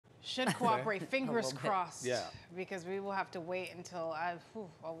Should cooperate, fingers crossed. Yeah. Because we will have to wait until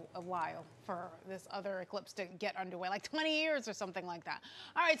a while for this other eclipse to get underway, like 20 years or something like that.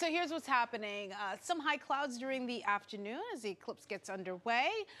 All right, so here's what's happening. Some high clouds during the afternoon as the eclipse gets underway.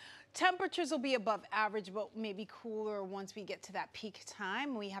 Temperatures will be above average, but maybe cooler once we get to that peak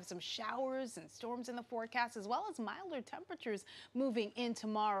time. We have some showers and storms in the forecast, as well as milder temperatures moving in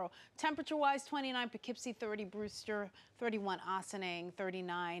tomorrow. Temperature-wise, 29 Poughkeepsie, 30 Brewster, 31 Ossining,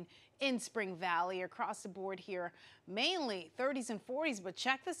 39 in Spring Valley. Across the board here, mainly 30s and 40s, but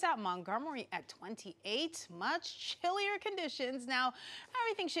check this out, Montgomery at 28, much chillier conditions. Now,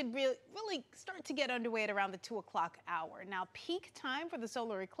 everything should really start to get underway at around the 2 o'clock hour. Now, peak time for the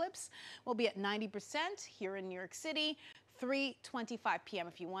solar eclipse will be at 90% here in New York City. 3:25 p.m.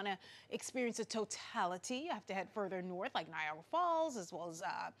 If you want to experience the totality, you have to head further north, like Niagara Falls, as well as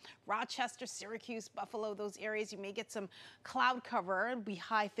Rochester, Syracuse, Buffalo, those areas. You may get some cloud cover. It'll be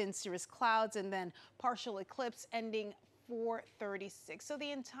high, thin, cirrus clouds, and then partial eclipse ending 4:36. So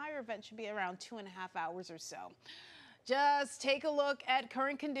the entire event should be around 2.5 hours or so. Just take a look at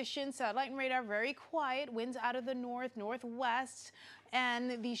current conditions. Satellite and radar very quiet. Winds out of the northwest,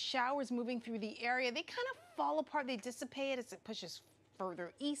 and these showers moving through the area, they kind of fall apart. They dissipate as it pushes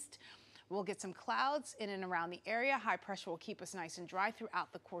further east. We'll get some clouds in and around the area. High pressure will keep us nice and dry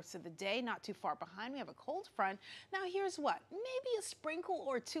throughout the course of the day. Not too far behind, we have a cold front. Now here's what, maybe a sprinkle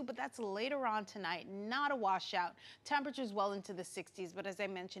or two, but that's later on tonight, not a washout. Temperatures well into the 60s, but as I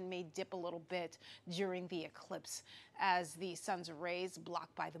mentioned, may dip a little bit during the eclipse as the sun's rays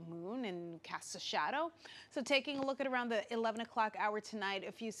blocked by the moon and casts a shadow. So taking a look at around the 11 o'clock hour tonight,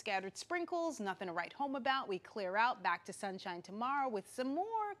 a few scattered sprinkles, nothing to write home about. We clear out, back to sunshine tomorrow with some more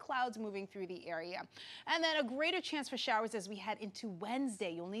clouds moving through the area. And then a greater chance for showers as we head into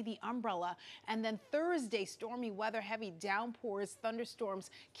Wednesday. You'll need the umbrella. And then Thursday, stormy weather, heavy downpours, thunderstorms,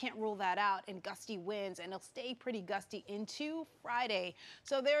 can't rule that out, and gusty winds, and it'll stay pretty gusty into Friday.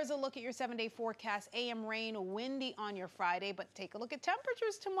 So there's a look at your 7-day forecast. AM rain, windy on your Friday, but take a look at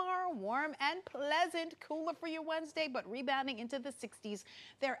temperatures tomorrow. Warm and pleasant, cooler for your Wednesday, but rebounding into the 60s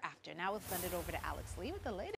thereafter. Now let's send it over to Alex Lee with the latest.